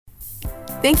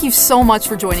Thank you so much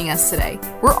for joining us today.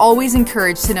 We're always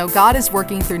encouraged to know God is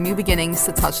working through new beginnings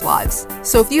to touch lives.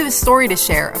 So if you have a story to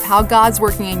share of how God's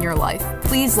working in your life,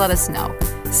 please let us know.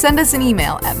 Send us an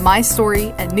email at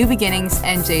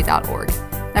mystory@newbeginningsnj.org.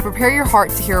 Now prepare your heart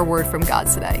to hear a word from God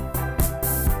today.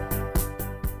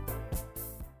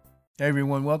 Hey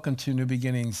everyone, welcome to New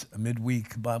Beginnings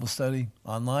Midweek Bible Study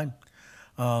online.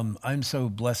 I'm so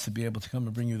blessed to be able to come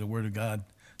and bring you the Word of God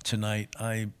tonight.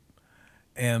 I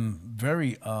am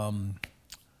very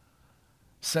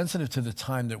sensitive to the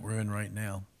time that we're in right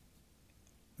now.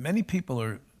 Many people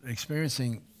are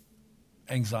experiencing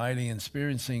anxiety and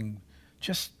experiencing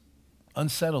just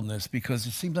unsettledness because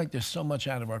it seems like there's so much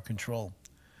out of our control.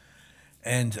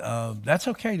 And that's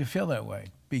okay to feel that way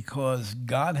because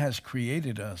God has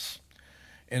created us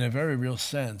in a very real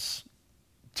sense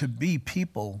to be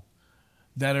people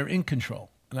that are in control.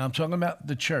 And I'm talking about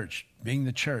the church, being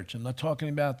the church. I'm not talking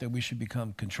about that we should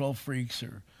become control freaks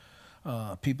or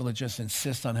people that just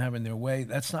insist on having their way.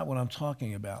 That's not what I'm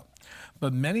talking about.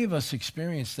 But many of us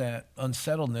experience that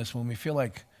unsettledness when we feel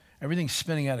like everything's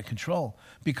spinning out of control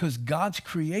because God's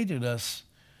created us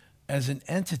as an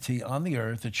entity on the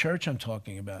earth, the church I'm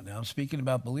talking about now. I'm speaking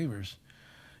about believers.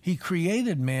 He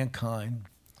created mankind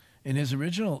in his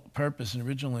original purpose and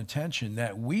original intention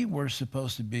that we were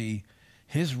supposed to be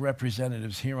his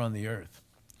representatives here on the earth.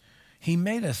 He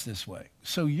made us this way.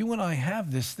 So you and I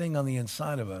have this thing on the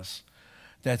inside of us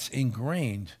that's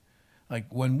ingrained. Like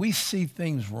when we see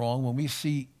things wrong, when we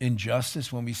see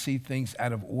injustice, when we see things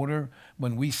out of order,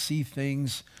 when we see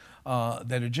things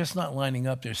that are just not lining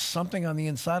up, there's something on the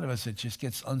inside of us that just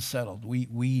gets unsettled.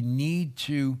 We need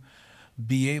to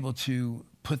be able to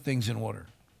put things in order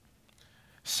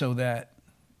so that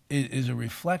it is a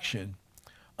reflection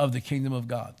of the kingdom of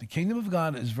God. The kingdom of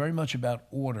God is very much about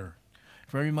order,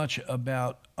 very much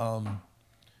about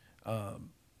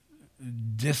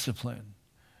discipline.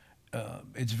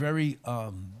 It's very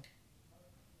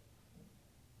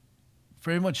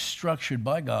much structured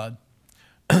by God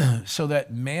so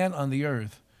that man on the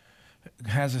earth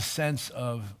has a sense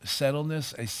of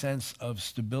settledness, a sense of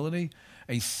stability,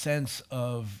 a sense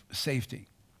of safety.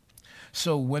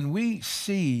 So when we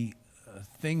see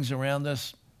things around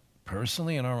us,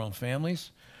 personally in our own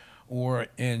families or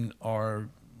in our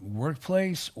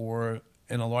workplace or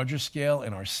in a larger scale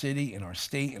in our city, in our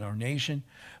state, in our nation,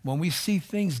 when we see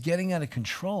things getting out of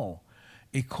control,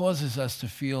 it causes us to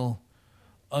feel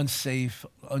unsafe,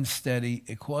 unsteady.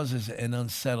 It causes an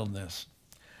unsettledness.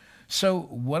 So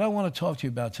what I want to talk to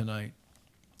you about tonight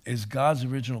is God's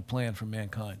original plan for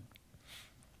mankind.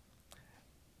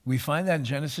 We find that in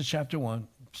Genesis chapter 1,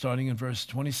 starting in verse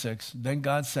 26. Then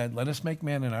God said, "Let us make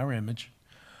man in our image,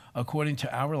 according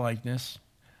to our likeness.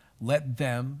 Let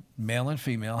them, male and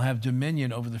female, have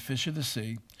dominion over the fish of the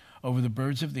sea, over the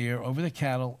birds of the air, over the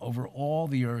cattle, over all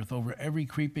the earth, over every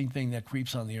creeping thing that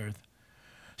creeps on the earth."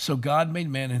 So God made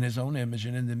man in his own image,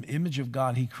 and in the image of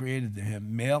God he created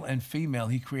him. Male and female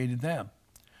he created them.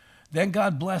 Then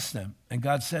God blessed them, and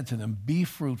God said to them, "Be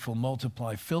fruitful,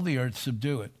 multiply, fill the earth,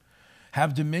 subdue it.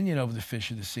 Have dominion over the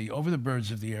fish of the sea, over the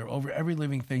birds of the air, over every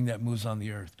living thing that moves on the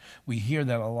earth." We hear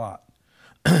that a lot.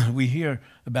 We hear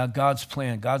about God's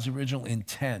plan, God's original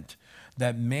intent,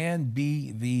 that man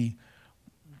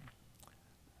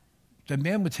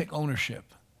would take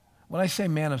ownership. When I say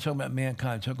man, I'm talking about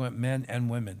mankind. I'm talking about men and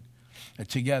women that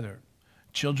together,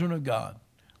 children of God,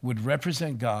 would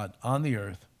represent God on the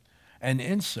earth. And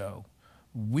in so,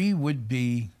 we would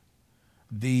be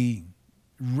the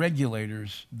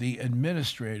regulators, the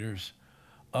administrators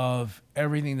of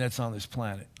everything that's on this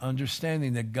planet,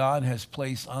 understanding that God has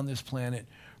placed on this planet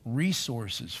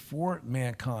resources for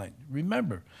mankind.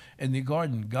 Remember, in the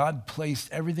garden, God placed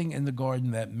everything in the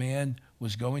garden that man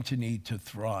was going to need to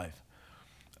thrive.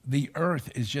 The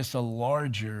earth is just a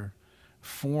larger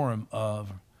form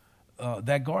of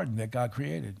that garden that God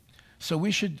created. So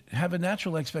we should have a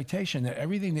natural expectation that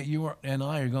everything that you and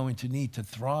I are going to need to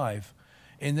thrive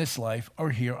in this life are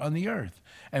here on the earth.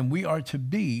 And we are to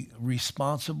be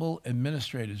responsible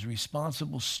administrators,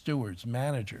 responsible stewards,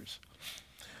 managers.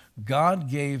 God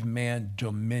gave man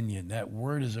dominion. That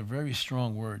word is a very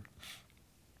strong word.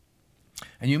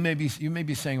 And you may be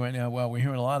saying right now, well, we're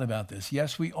hearing a lot about this.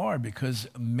 Yes, we are, because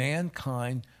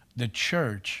mankind, the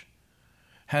church,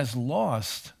 has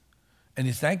lost. And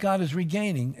it's that God is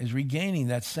regaining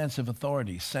that sense of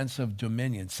authority, sense of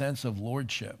dominion, sense of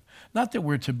lordship. Not that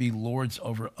we're to be lords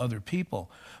over other people,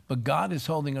 but God is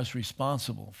holding us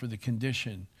responsible for the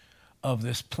condition of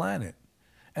this planet.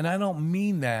 And I don't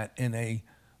mean that in a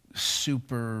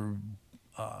super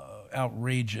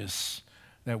outrageous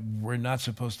that we're not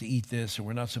supposed to eat this, or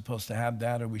we're not supposed to have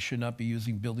that, or we should not be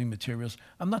using building materials.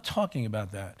 I'm not talking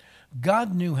about that.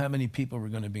 God knew how many people were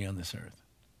going to be on this earth.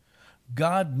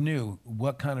 God knew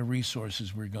what kind of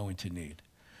resources we're going to need.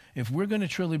 If we're going to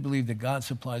truly believe that God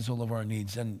supplies all of our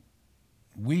needs, then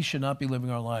we should not be living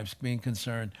our lives being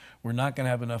concerned, we're not going to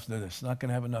have enough of this, not going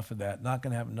to have enough of that, not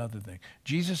going to have another thing.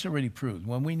 Jesus already proved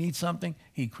when we need something,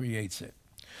 he creates it.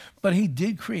 But he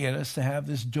did create us to have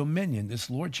this dominion, this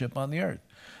lordship on the earth.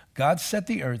 God set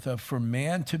the earth up for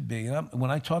man to be. And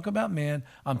when I talk about man,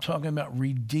 I'm talking about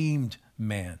redeemed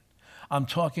man. I'm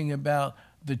talking about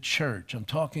the church. I'm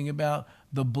talking about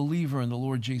the believer in the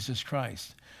Lord Jesus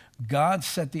Christ. God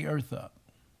set the earth up.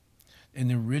 And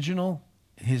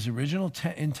his original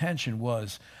intention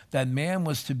was that man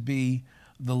was to be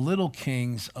the little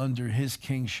kings under his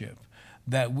kingship,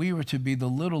 that we were to be the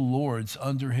little lords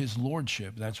under his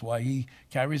lordship. That's why he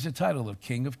carries the title of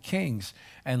King of Kings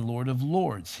and Lord of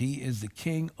Lords. He is the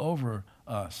king over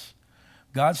us.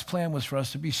 God's plan was for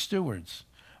us to be stewards,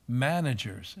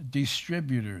 managers,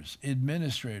 distributors,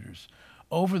 administrators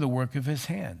over the work of his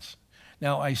hands.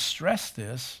 Now, I stress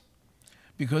this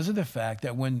because of the fact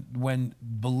that when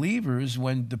believers,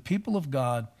 when the people of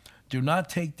God do not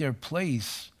take their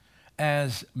place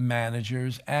as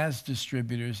managers, as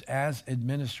distributors, as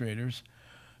administrators,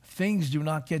 things do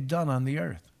not get done on the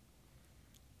earth.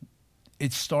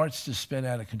 It starts to spin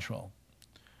out of control.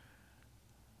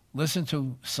 Listen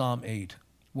to Psalm 8.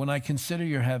 When I consider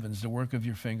your heavens, the work of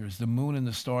your fingers, the moon and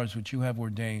the stars which you have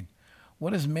ordained,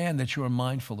 what is man that you are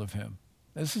mindful of him?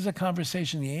 This is a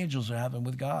conversation the angels are having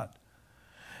with God.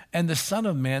 And the Son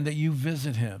of Man that you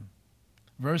visit him.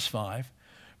 Verse 5,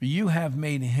 you have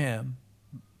made him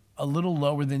a little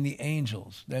lower than the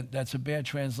angels. That's a bad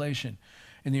translation.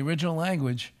 In the original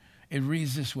language, it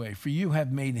reads this way: for you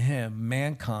have made him,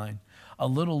 mankind, a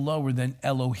little lower than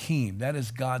Elohim. That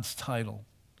is God's title.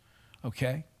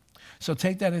 Okay? So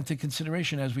take that into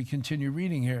consideration as we continue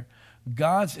reading here.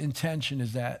 God's intention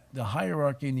is that the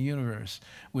hierarchy in the universe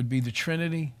would be the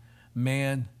Trinity,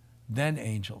 man, then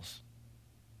angels.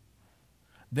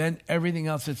 Then everything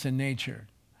else that's in nature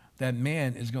that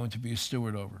man is going to be a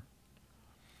steward over.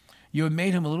 You have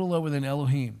made him a little lower than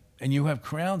Elohim, and you have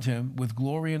crowned him with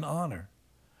glory and honor.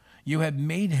 You have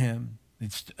made him,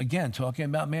 it's again talking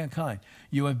about mankind,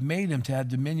 you have made him to have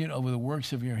dominion over the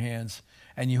works of your hands,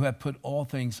 and you have put all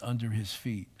things under his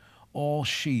feet, all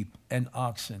sheep and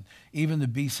oxen, even the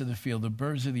beasts of the field, the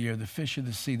birds of the air, the fish of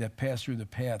the sea that pass through the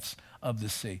paths of the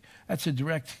sea. That's a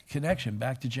direct connection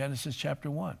back to Genesis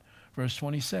chapter 1. Verse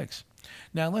 26.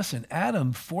 Now listen,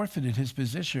 Adam forfeited his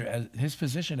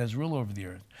position as ruler over the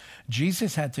earth.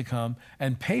 Jesus had to come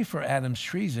and pay for Adam's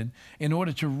treason in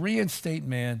order to reinstate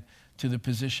man to the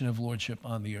position of lordship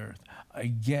on the earth.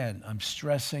 Again, I'm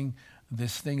stressing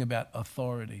this thing about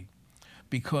authority,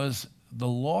 because the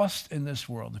lost in this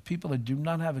world, the people that do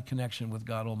not have a connection with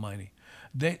God Almighty,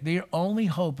 their only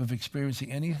hope of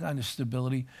experiencing any kind of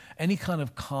stability, any kind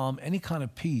of calm, any kind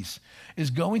of peace is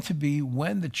going to be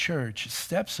when the church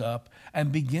steps up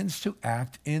and begins to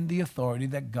act in the authority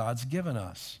that God's given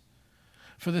us.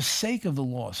 For the sake of the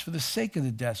lost, for the sake of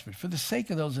the desperate, for the sake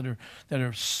of those that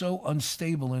are so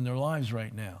unstable in their lives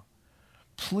right now,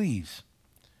 please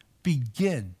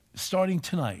begin, starting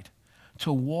tonight,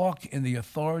 to walk in the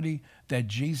authority that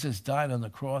Jesus died on the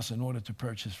cross in order to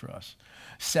purchase for us.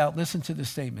 Listen to the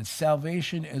statement.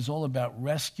 Salvation is all about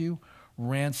rescue,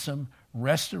 ransom,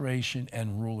 restoration,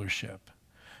 and rulership.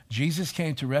 Jesus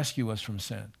came to rescue us from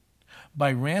sin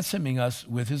by ransoming us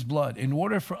with his blood in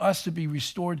order for us to be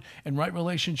restored in right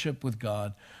relationship with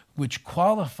God, which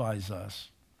qualifies us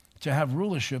to have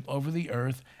rulership over the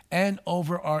earth and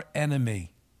over our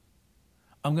enemy.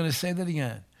 I'm going to say that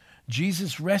again.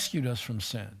 Jesus rescued us from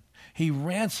sin. He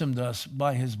ransomed us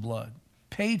by his blood,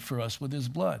 paid for us with his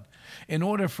blood, in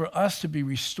order for us to be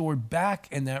restored back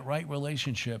in that right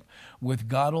relationship with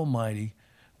God Almighty,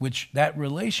 which that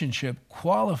relationship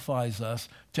qualifies us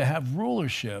to have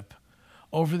rulership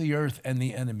over the earth and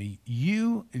the enemy.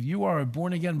 If you are a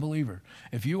born-again believer,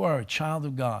 if you are a child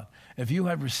of God, if you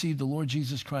have received the Lord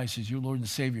Jesus Christ as your Lord and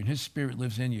Savior, and his Spirit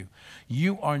lives in you,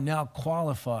 you are now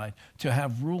qualified to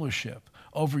have rulership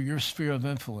over your sphere of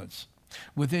influence,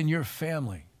 within your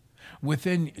family,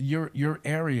 within your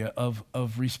area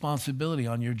of responsibility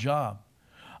on your job,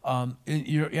 in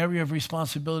your area of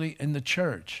responsibility in the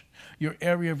church, your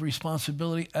area of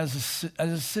responsibility as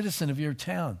a citizen of your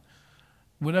town,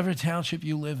 whatever township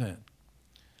you live in.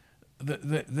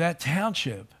 That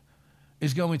township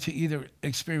is going to either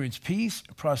experience peace,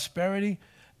 prosperity,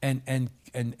 and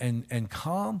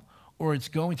calm, or it's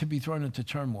going to be thrown into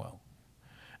turmoil.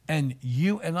 And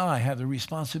you and I have the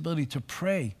responsibility to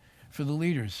pray for the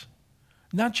leaders,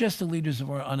 not just the leaders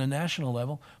on a national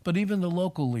level, but even the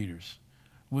local leaders,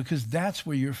 because that's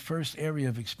where your first area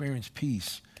of experience,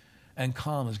 peace and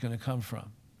calm, is going to come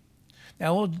from.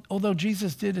 Now, although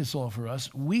Jesus did this all for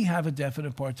us, we have a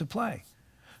definite part to play.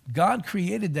 God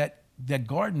created that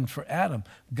garden for Adam.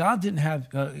 Adam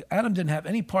didn't have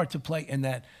any part to play in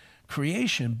that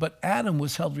creation, but Adam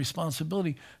was held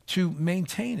responsibility to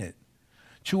maintain it,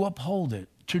 to uphold it,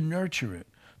 to nurture it,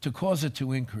 to cause it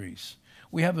to increase.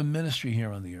 We have a ministry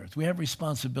here on the earth. We have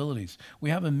responsibilities. We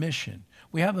have a mission.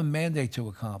 We have a mandate to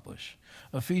accomplish.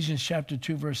 Ephesians chapter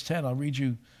 2, verse 10, I'll read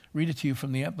it to you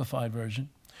from the Amplified Version.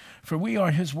 For we are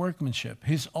his workmanship,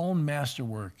 his own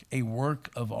masterwork, a work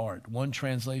of art. One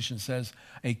translation says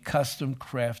a custom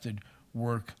crafted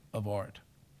work of art.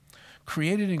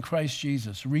 Created in Christ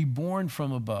Jesus, reborn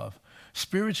from above,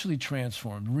 spiritually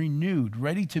transformed, renewed,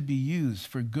 ready to be used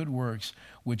for good works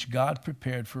which God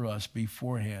prepared for us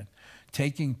beforehand,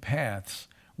 taking paths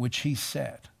which he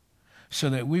set, so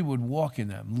that we would walk in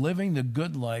them, living the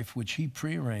good life which he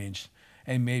prearranged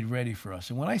and made ready for us.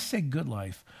 And when I say good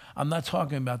life, I'm not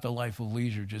talking about the life of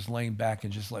leisure, just laying back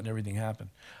and just letting everything happen.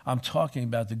 I'm talking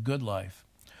about the good life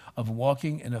of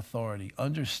walking in authority,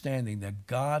 understanding that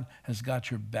God has got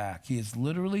your back. He has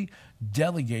literally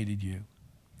delegated you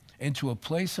into a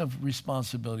place of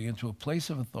responsibility, into a place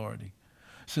of authority,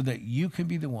 so that you can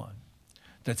be the one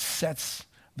that sets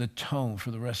the tone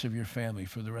for the rest of your family,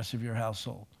 for the rest of your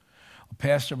household.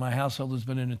 Pastor, my household has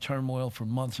been in a turmoil for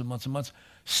months and months and months.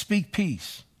 Speak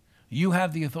peace. You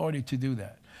have the authority to do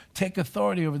that. Take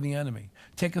authority over the enemy.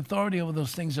 Take authority over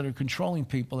those things that are controlling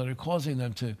people, that are causing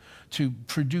them to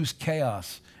produce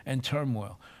chaos and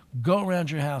turmoil. Go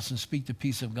around your house and speak the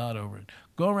peace of God over it.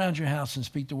 Go around your house and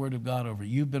speak the word of God over it.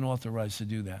 You've been authorized to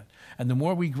do that. And the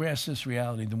more we grasp this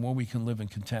reality, the more we can live in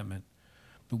contentment.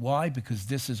 But why? Because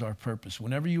this is our purpose.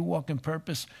 Whenever you walk in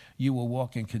purpose, you will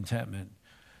walk in contentment.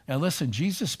 Now listen,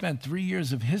 Jesus spent 3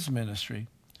 years of his ministry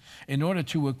in order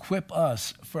to equip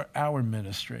us for our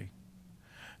ministry.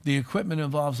 The equipment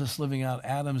involves us living out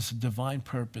Adam's divine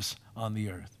purpose on the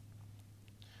earth.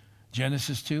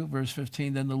 Genesis 2, verse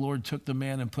 15, then the Lord took the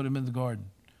man and put him in the Garden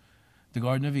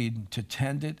of Eden, to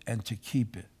tend it and to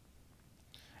keep it.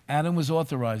 Adam was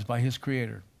authorized by his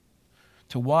Creator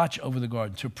to watch over the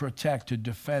garden, to protect, to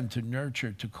defend, to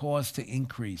nurture, to cause to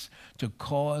increase, to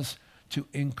cause to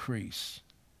increase.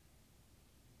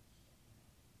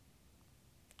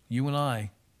 You and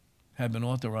I have been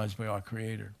authorized by our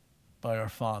Creator, by our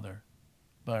Father,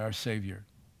 by our Savior,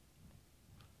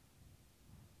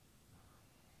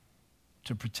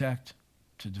 to protect,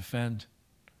 to defend,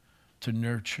 to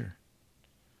nurture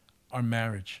our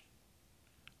marriage,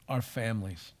 our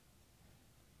families,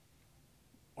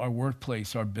 our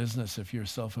workplace, our business if you're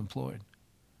self-employed,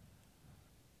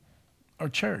 our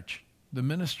church, the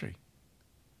ministry,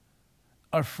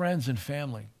 our friends and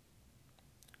family,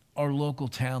 our local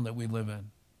town that we live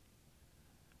in.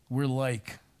 We're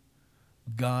like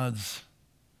God's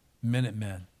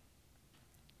Minutemen.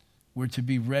 We're to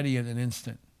be ready at an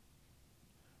instant.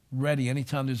 Ready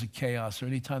anytime there's a chaos or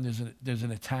anytime there's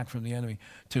an attack from the enemy,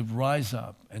 to rise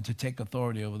up and to take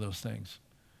authority over those things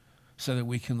so that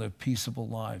we can live peaceable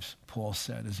lives, Paul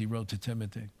said as he wrote to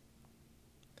Timothy.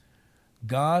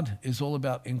 God is all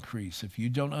about increase. If you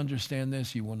don't understand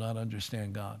this, you will not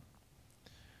understand God.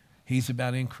 He's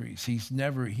about increase. He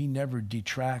never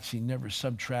detracts, he never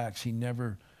subtracts, he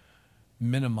never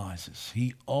minimizes.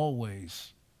 He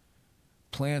always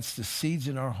plants the seeds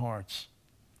in our hearts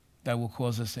that will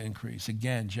cause us to increase.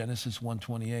 Again, Genesis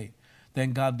 1:28.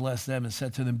 Then God blessed them and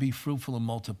said to them, be fruitful and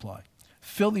multiply.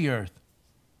 Fill the earth.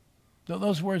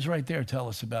 Those words right there tell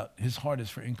us about his heart is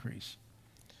for increase.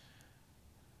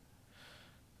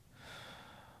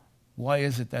 Why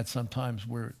is it that sometimes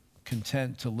we're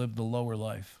content to live the lower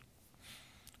life,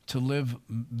 to live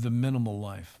the minimal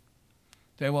life?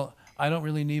 Well, I don't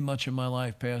really need much in my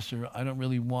life, Pastor. I don't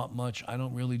really want much. I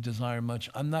don't really desire much.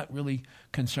 I'm not really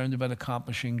concerned about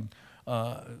accomplishing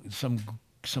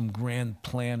some grand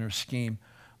plan or scheme.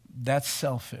 That's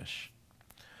selfish.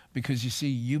 Because you see,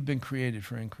 you've been created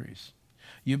for increase.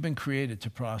 You've been created to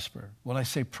prosper. When I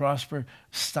say prosper,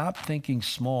 stop thinking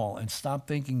small and stop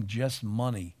thinking just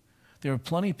money. There are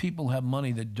plenty of people who have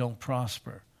money that don't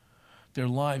prosper. Their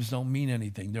lives don't mean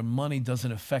anything. Their money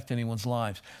doesn't affect anyone's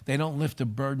lives. They don't lift a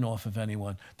burden off of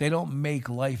anyone. They don't make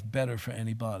life better for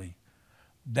anybody.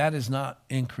 That is not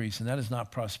increase, and that is not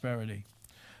prosperity.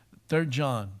 3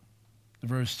 John,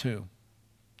 verse 2.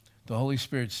 The Holy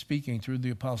Spirit speaking through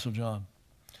the Apostle John.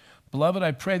 Beloved,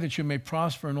 I pray that you may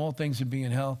prosper in all things and be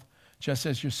in health, just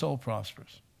as your soul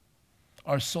prospers.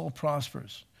 Our soul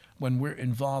prospers when we're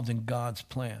involved in God's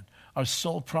plan. Our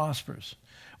soul prospers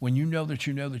when you know that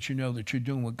you know that you know that you're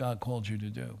doing what God called you to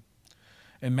do.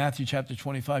 In Matthew chapter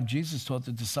 25, Jesus taught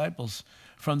the disciples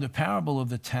from the parable of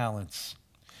the talents.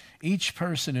 Each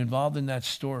person involved in that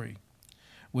story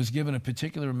was given a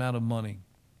particular amount of money.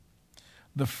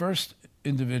 The first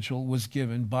individual was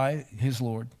given by his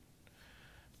Lord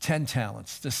 10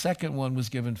 talents. The second one was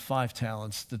given 5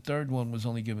 talents. The third one was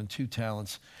only given 2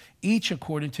 talents, each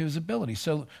according to his ability.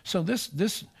 So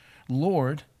this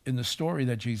Lord in the story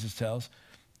that Jesus tells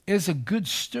is a good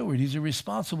steward. He's a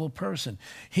responsible person.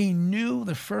 He knew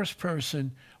the first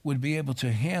person would be able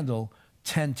to handle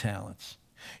 10 talents.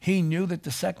 He knew that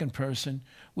the second person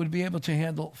would be able to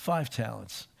handle 5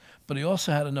 talents. But he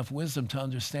also had enough wisdom to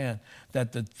understand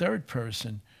that the third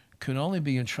person could only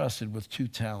be entrusted with 2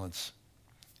 talents.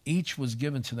 Each was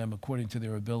given to them according to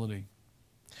their ability.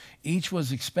 Each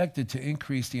was expected to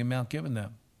increase the amount given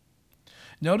them.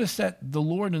 Notice that the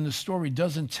Lord in the story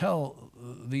doesn't tell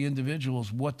the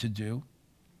individuals what to do.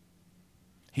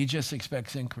 He just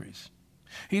expects increase.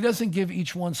 He doesn't give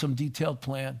each one some detailed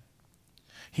plan.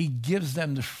 He gives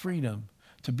them the freedom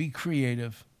to be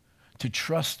creative, to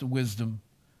trust the wisdom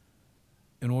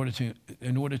in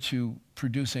order to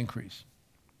produce increase.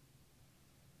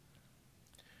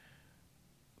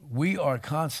 We are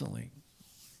constantly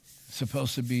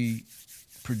supposed to be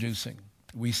producing.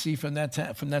 We see from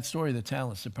that story, the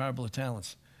talents, the parable of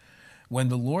talents. When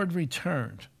the Lord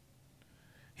returned,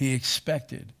 he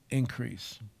expected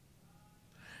increase.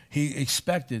 He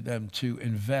expected them to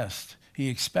invest. He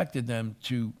expected them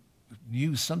to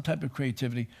use some type of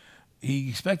creativity. He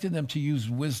expected them to use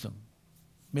wisdom,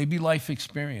 maybe life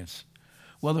experience.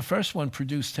 Well, the first one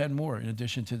produced 10 more in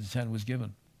addition to the 10 was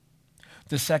given.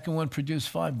 The second one produced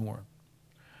 5 more.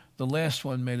 The last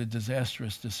one made a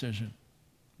disastrous decision,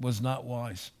 was not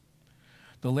wise.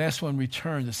 The last one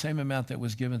returned the same amount that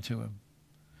was given to him,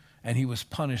 and he was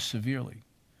punished severely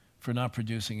for not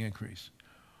producing increase.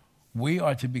 We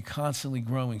are to be constantly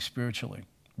growing spiritually.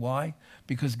 Why?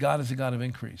 Because God is a God of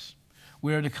increase.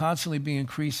 We are to constantly be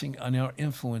increasing on our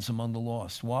influence among the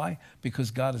lost. Why? Because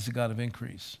God is a God of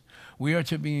increase. We are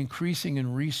to be increasing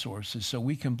in resources so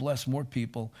we can bless more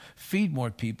people, feed more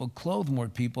people, clothe more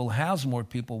people, house more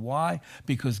people. Why?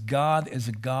 Because God is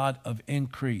a God of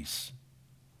increase.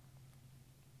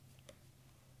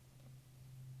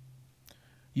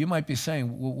 You might be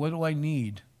saying, well, what do I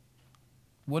need?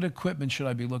 What equipment should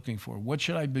I be looking for? What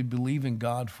should I be believing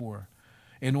God for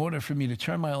in order for me to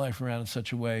turn my life around in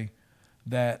such a way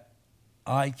that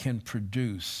I can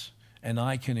produce and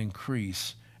I can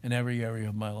increase in every area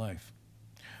of my life?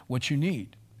 What you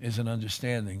need is an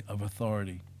understanding of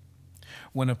authority.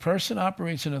 When a person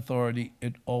operates in authority,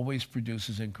 it always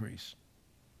produces increase.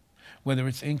 Whether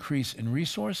it's increase in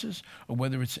resources or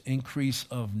whether it's increase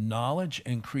of knowledge,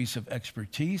 increase of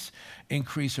expertise,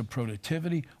 increase of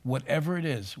productivity, whatever it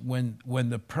is, when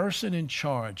the person in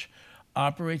charge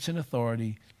operates in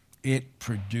authority, it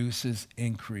produces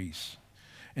increase.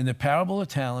 In the parable of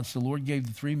talents, the Lord gave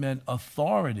the 3 men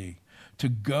authority to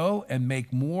go and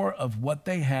make more of what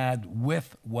they had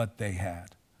with what they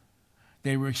had.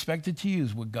 They were expected to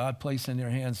use what God placed in their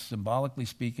hands, symbolically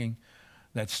speaking.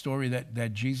 That story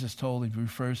that Jesus told, he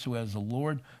refers to as the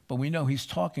Lord, but we know he's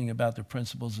talking about the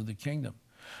principles of the kingdom.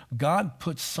 God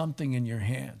puts something in your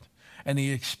hand, and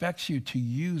he expects you to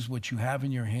use what you have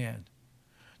in your hand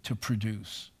to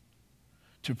produce.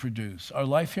 Our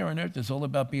life here on earth is all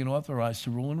about being authorized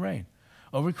to rule and reign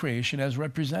over creation as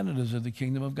representatives of the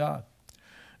kingdom of God.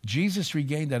 Jesus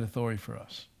regained that authority for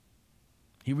us.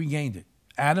 He regained it.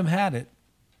 Adam had it.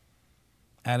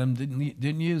 Adam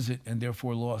didn't use it and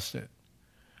therefore lost it.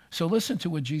 So listen to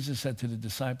what Jesus said to the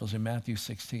disciples in Matthew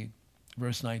 16,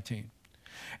 verse 19.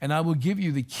 And I will give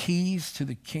you the keys to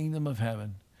the kingdom of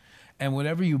heaven. And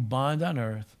whatever you bind on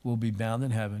earth will be bound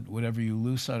in heaven. Whatever you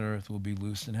loose on earth will be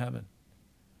loosed in heaven.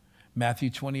 Matthew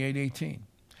 28:18.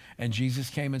 And Jesus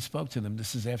came and spoke to them.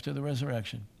 This is after the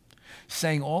resurrection,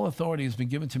 saying, all authority has been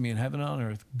given to me in heaven and on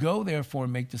earth. Go therefore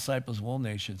and make disciples of all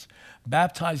nations,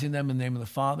 baptizing them in the name of the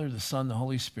Father, the Son, the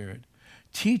Holy Spirit,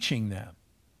 teaching them.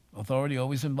 Authority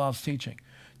always involves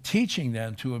teaching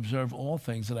them to observe all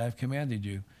things that I have commanded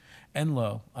you. And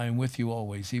lo, I am with you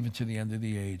always, even to the end of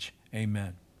the age.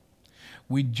 Amen.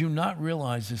 We do not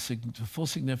realize the full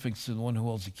significance of the one who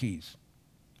holds the keys.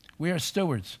 We are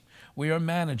stewards. We are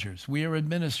managers. We are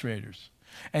administrators.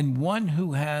 And one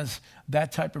who has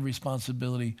that type of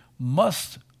responsibility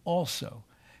must also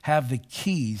have the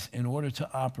keys in order to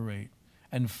operate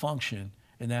and function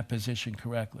in that position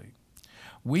correctly.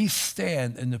 We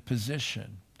stand in the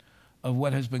position of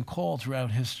what has been called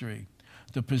throughout history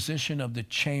the position of the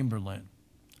chamberlain,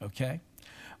 okay?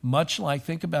 Much like,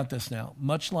 think about this now,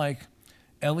 much like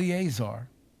Eleazar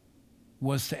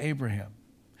was to Abraham.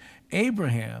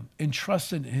 Abraham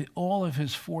entrusted all of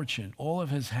his fortune, all of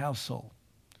his household,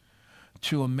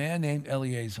 to a man named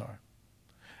Eleazar,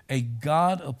 a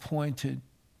God-appointed,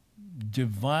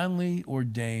 divinely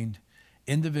ordained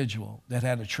individual that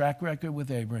had a track record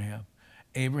with Abraham.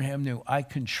 Abraham knew, I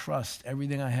can trust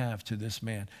everything I have to this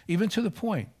man, even to the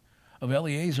point of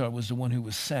Eleazar was the one who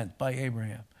was sent by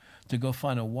Abraham to go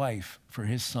find a wife for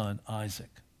his son Isaac.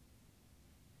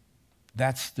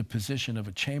 That's the position of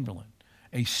a chamberlain,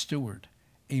 a steward,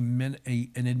 an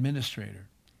administrator,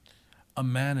 a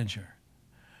manager.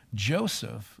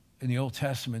 Joseph, in the Old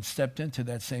Testament, stepped into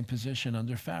that same position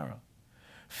under Pharaoh.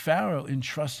 Pharaoh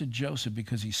entrusted Joseph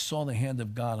because he saw the hand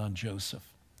of God on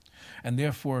Joseph. And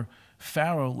therefore,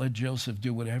 Pharaoh let Joseph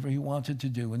do whatever he wanted to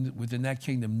do within that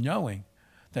kingdom, knowing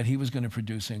that he was going to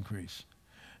produce increase.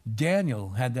 Daniel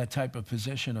had that type of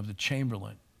position of the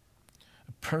chamberlain,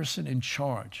 a person in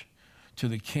charge to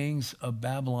the kings of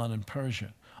Babylon and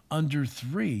Persia under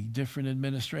 3 different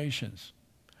administrations.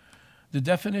 The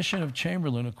definition of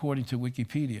chamberlain, according to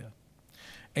Wikipedia,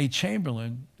 a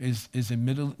chamberlain is a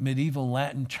medieval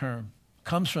Latin term,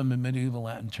 comes from a medieval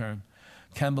Latin term,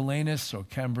 camballanus or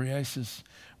cambriasis,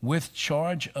 with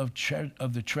charge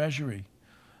of the treasury.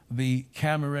 The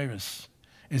camerarius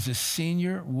is a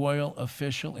senior royal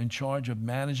official in charge of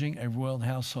managing a royal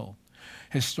household.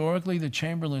 Historically, the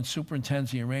chamberlain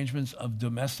superintends the arrangements of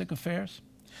domestic affairs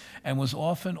and was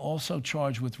often also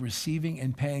charged with receiving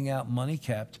and paying out money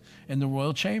kept in the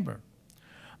royal chamber.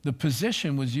 The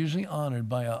position was usually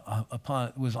honored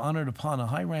upon a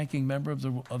high-ranking member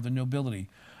of the nobility,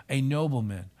 a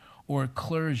nobleman, or a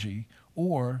clergy,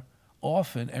 or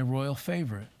often a royal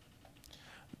favorite.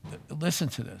 Listen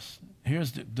to this.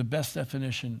 Here's the best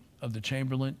definition of the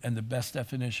chamberlain and the best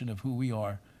definition of who we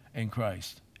are in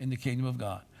Christ, in the kingdom of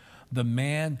God. The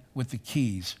man with the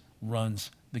keys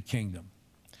runs the kingdom.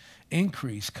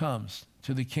 Increase comes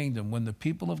to the kingdom when the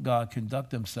people of God conduct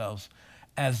themselves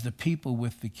as the people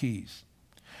with the keys.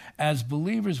 As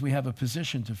believers, we have a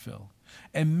position to fill,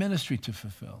 a ministry to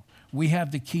fulfill. We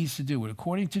have the keys to do it.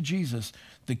 According to Jesus,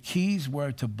 the keys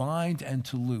were to bind and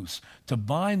to loose. To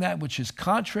bind that which is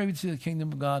contrary to the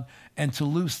kingdom of God and to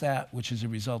loose that which is a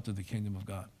result of the kingdom of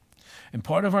God. And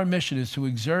part of our mission is to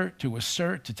exert, to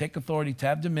assert, to take authority, to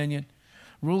have dominion,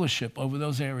 rulership over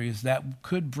those areas that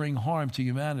could bring harm to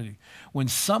humanity. When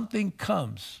something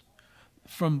comes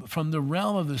from the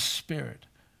realm of the Spirit,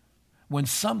 when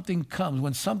something comes,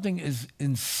 when something is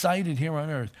incited here on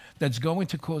earth that's going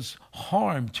to cause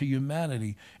harm to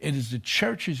humanity, it is the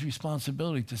church's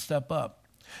responsibility to step up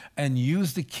and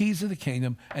use the keys of the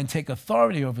kingdom and take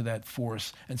authority over that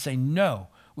force and say, no,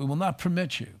 we will not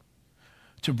permit you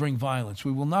to bring violence.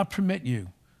 We will not permit you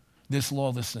this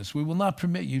lawlessness. We will not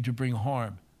permit you to bring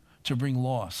harm, to bring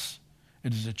loss.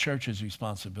 It is the church's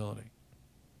responsibility.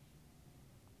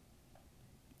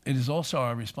 It is also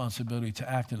our responsibility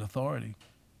to act in authority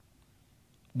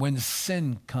when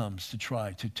sin comes to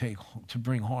try to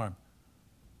bring harm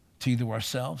to either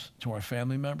ourselves, to our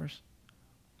family members,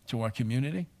 to our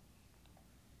community.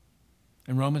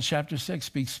 And Romans chapter 6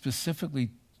 speaks specifically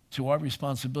to our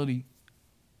responsibility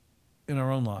in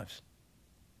our own lives.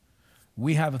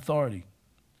 We have authority.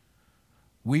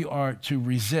 We are to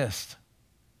resist,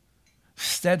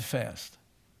 steadfast,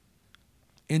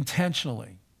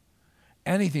 intentionally,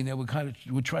 anything that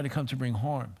would try to come to bring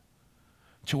harm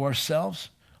to ourselves,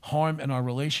 harm in our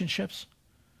relationships,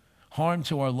 harm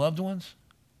to our loved ones.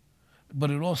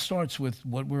 But it all starts with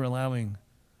what we're allowing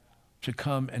to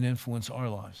come and influence our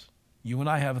lives. You and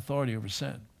I have authority over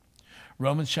sin.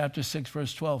 Romans chapter 6,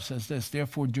 verse 12 says this,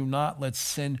 therefore do not let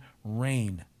sin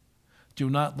reign.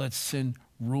 Do not let sin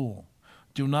rule.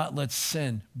 Do not let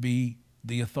sin be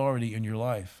the authority in your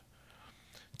life.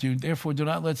 Therefore do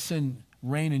not let sin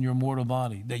reign in your mortal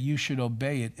body, that you should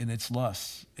obey it in its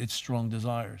lusts, its strong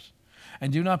desires.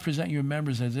 And do not present your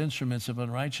members as instruments of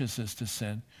unrighteousness to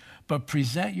sin, but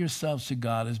present yourselves to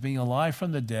God as being alive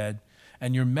from the dead,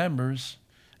 and your members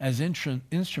as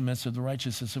instruments of the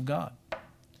righteousness of God.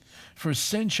 For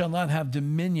sin shall not have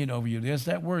dominion over you. There's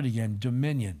that word again,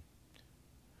 dominion.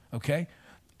 Okay?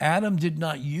 Adam did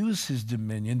not use his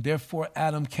dominion, therefore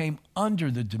Adam came under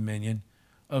the dominion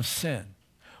of sin.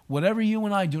 Whatever you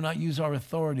and I do not use our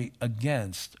authority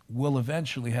against will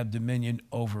eventually have dominion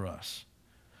over us.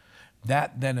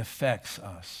 That then affects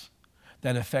us.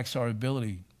 That affects our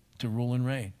ability to rule and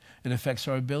reign. It affects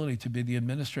our ability to be the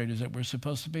administrators that we're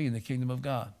supposed to be in the kingdom of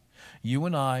God. You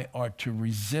and I are to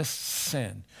resist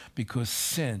sin because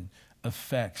sin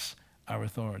affects our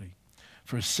authority.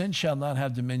 For sin shall not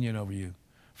have dominion over you,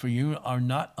 for you are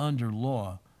not under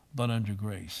law, but under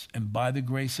grace. And by the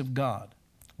grace of God,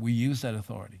 we use that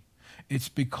authority. It's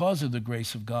because of the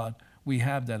grace of God we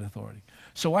have that authority.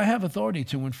 So I have authority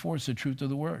to enforce the truth of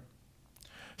the word.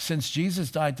 Since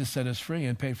Jesus died to set us free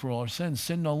and pay for all our sins,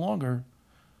 sin no longer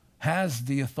has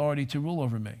the authority to rule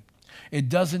over me. It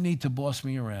doesn't need to boss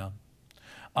me around.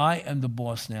 I am the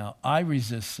boss now. I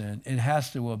resist sin. It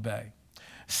has to obey.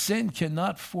 Sin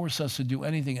cannot force us to do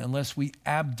anything unless we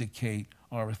abdicate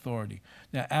our authority.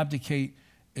 Now, abdicate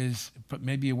is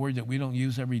maybe a word that we don't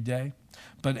use every day,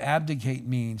 but abdicate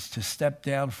means to step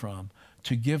down from,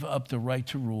 to give up the right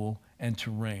to rule and to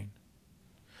reign.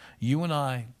 You and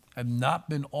I have not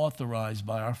been authorized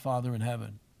by our Father in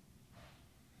heaven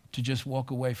to just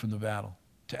walk away from the battle,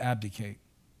 to abdicate,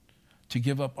 to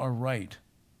give up our right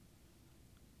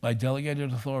by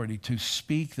delegated authority to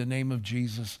speak the name of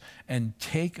Jesus and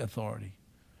take authority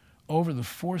over the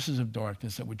forces of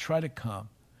darkness that would try to come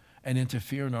and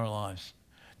interfere in our lives.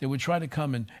 That would try to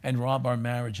come and rob our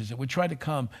marriages. It would try to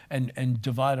come and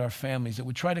divide our families. It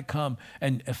would try to come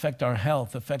and affect our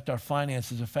health, affect our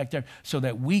finances, so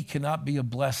that we cannot be a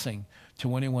blessing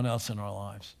to anyone else in our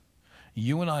lives.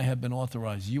 You and I have been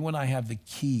authorized. You and I have the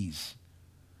keys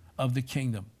of the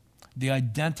kingdom. The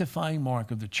identifying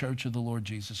mark of the church of the Lord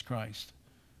Jesus Christ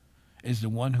is the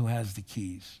one who has the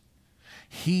keys.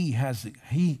 He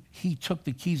took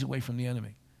the keys away from the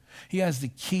enemy. He has the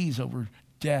keys over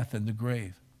death and the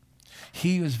grave.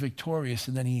 He was victorious,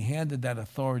 and then he handed that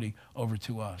authority over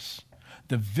to us.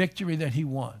 The victory that he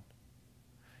won,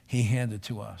 he handed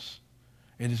to us.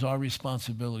 It is our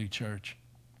responsibility, church.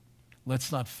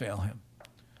 Let's not fail him.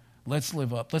 Let's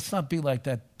live up. Let's not be like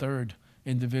that third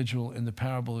individual in the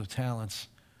parable of talents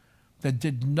that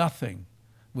did nothing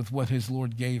with what his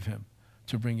Lord gave him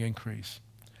to bring increase.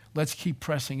 Let's keep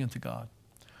pressing into God.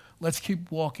 Let's keep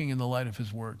walking in the light of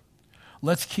his word.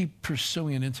 Let's keep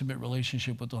pursuing an intimate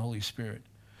relationship with the Holy Spirit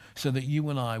so that you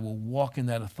and I will walk in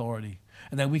that authority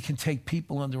and that we can take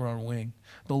people under our wing,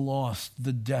 the lost,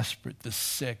 the desperate, the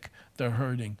sick, the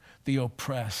hurting, the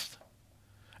oppressed.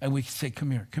 And we can say, come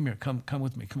here, come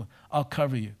with me, come on. I'll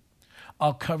cover you.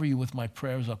 I'll cover you with my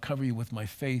prayers. I'll cover you with my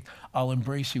faith. I'll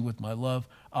embrace you with my love.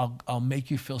 I'll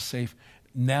make you feel safe.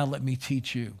 Now let me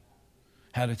teach you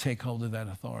how to take hold of that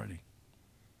authority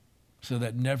so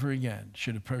that never again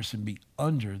should a person be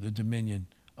under the dominion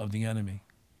of the enemy,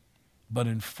 but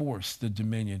enforce the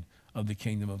dominion of the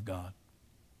kingdom of God.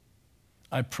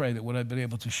 I pray that what I've been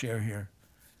able to share here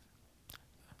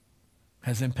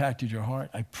has impacted your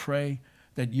heart. I pray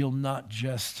that you'll not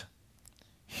just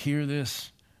hear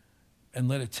this and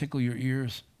let it tickle your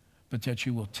ears, but that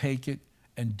you will take it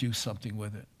and do something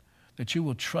with it. That you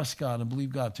will trust God and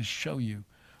believe God to show you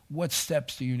what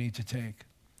steps do you need to take.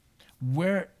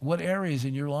 What areas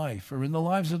in your life or in the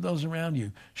lives of those around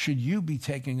you should you be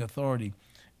taking authority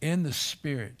in the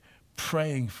Spirit,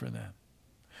 praying for them,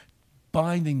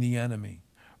 binding the enemy,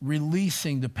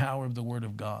 releasing the power of the Word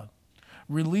of God,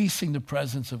 releasing the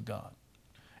presence of God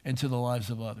into the lives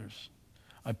of others.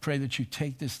 I pray that you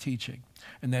take this teaching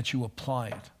and that you apply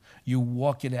it. You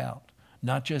walk it out,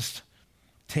 not just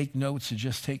take notes to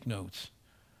just take notes,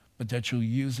 but that you'll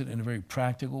use it in a very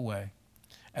practical way.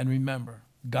 And remember,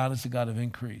 God is a God of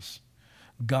increase.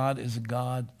 God is a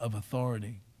God of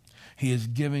authority. He has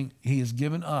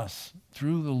given us,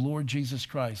 through the Lord Jesus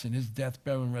Christ and his death,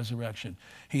 burial, and resurrection,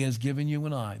 he has given you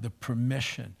and I the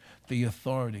permission, the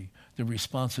authority, the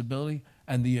responsibility,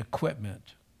 and the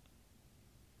equipment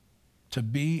to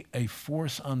be a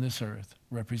force on this earth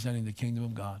representing the kingdom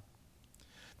of God,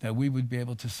 that we would be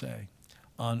able to say,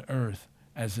 on earth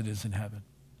as it is in heaven.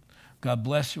 God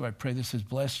bless you. I pray this has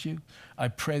blessed you. I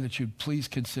pray that you'd please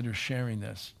consider sharing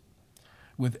this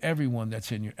with everyone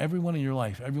that's everyone in your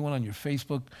life, everyone on your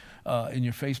Facebook, in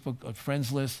your Facebook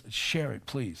friends list. Share it,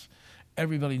 please.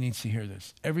 Everybody needs to hear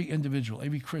this. Every individual,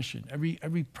 every Christian,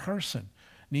 every person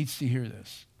needs to hear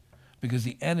this, because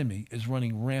the enemy is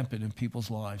running rampant in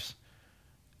people's lives,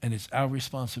 and it's our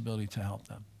responsibility to help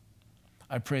them.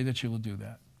 I pray that you will do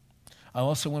that. I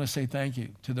also want to say thank you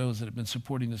to those that have been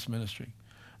supporting this ministry.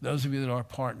 Those of you that are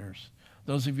partners,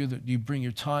 those of you that you bring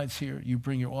your tithes here, you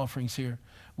bring your offerings here,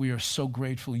 we are so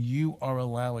grateful. You are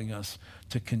allowing us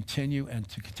to continue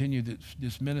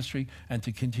this ministry and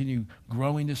to continue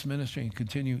growing this ministry and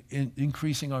continue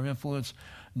increasing our influence,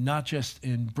 not just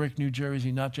in Brick, New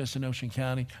Jersey, not just in Ocean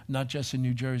County, not just in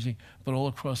New Jersey, but all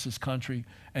across this country,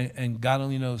 and God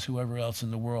only knows whoever else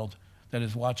in the world that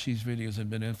has watched these videos and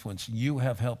been influenced. You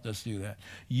have helped us do that.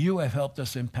 You have helped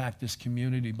us impact this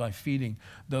community by feeding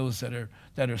those that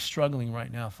are struggling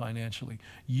right now financially.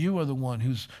 You are the one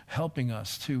who's helping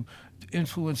us to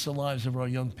influence the lives of our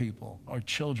young people, our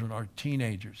children, our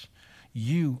teenagers.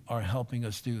 You are helping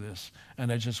us do this.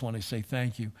 And I just want to say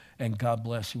thank you, and God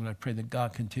bless you. And I pray that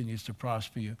God continues to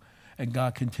prosper you, and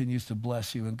God continues to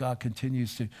bless you, and God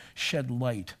continues to shed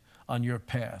light on your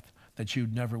path, that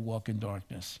you'd never walk in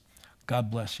darkness. God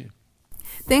bless you.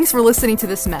 Thanks for listening to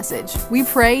this message. We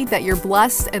pray that you're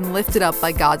blessed and lifted up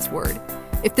by God's word.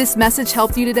 If this message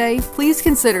helped you today, please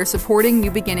consider supporting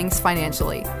New Beginnings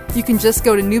financially. You can just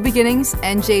go to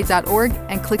newbeginningsnj.org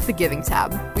and click the Giving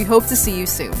tab. We hope to see you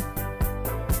soon.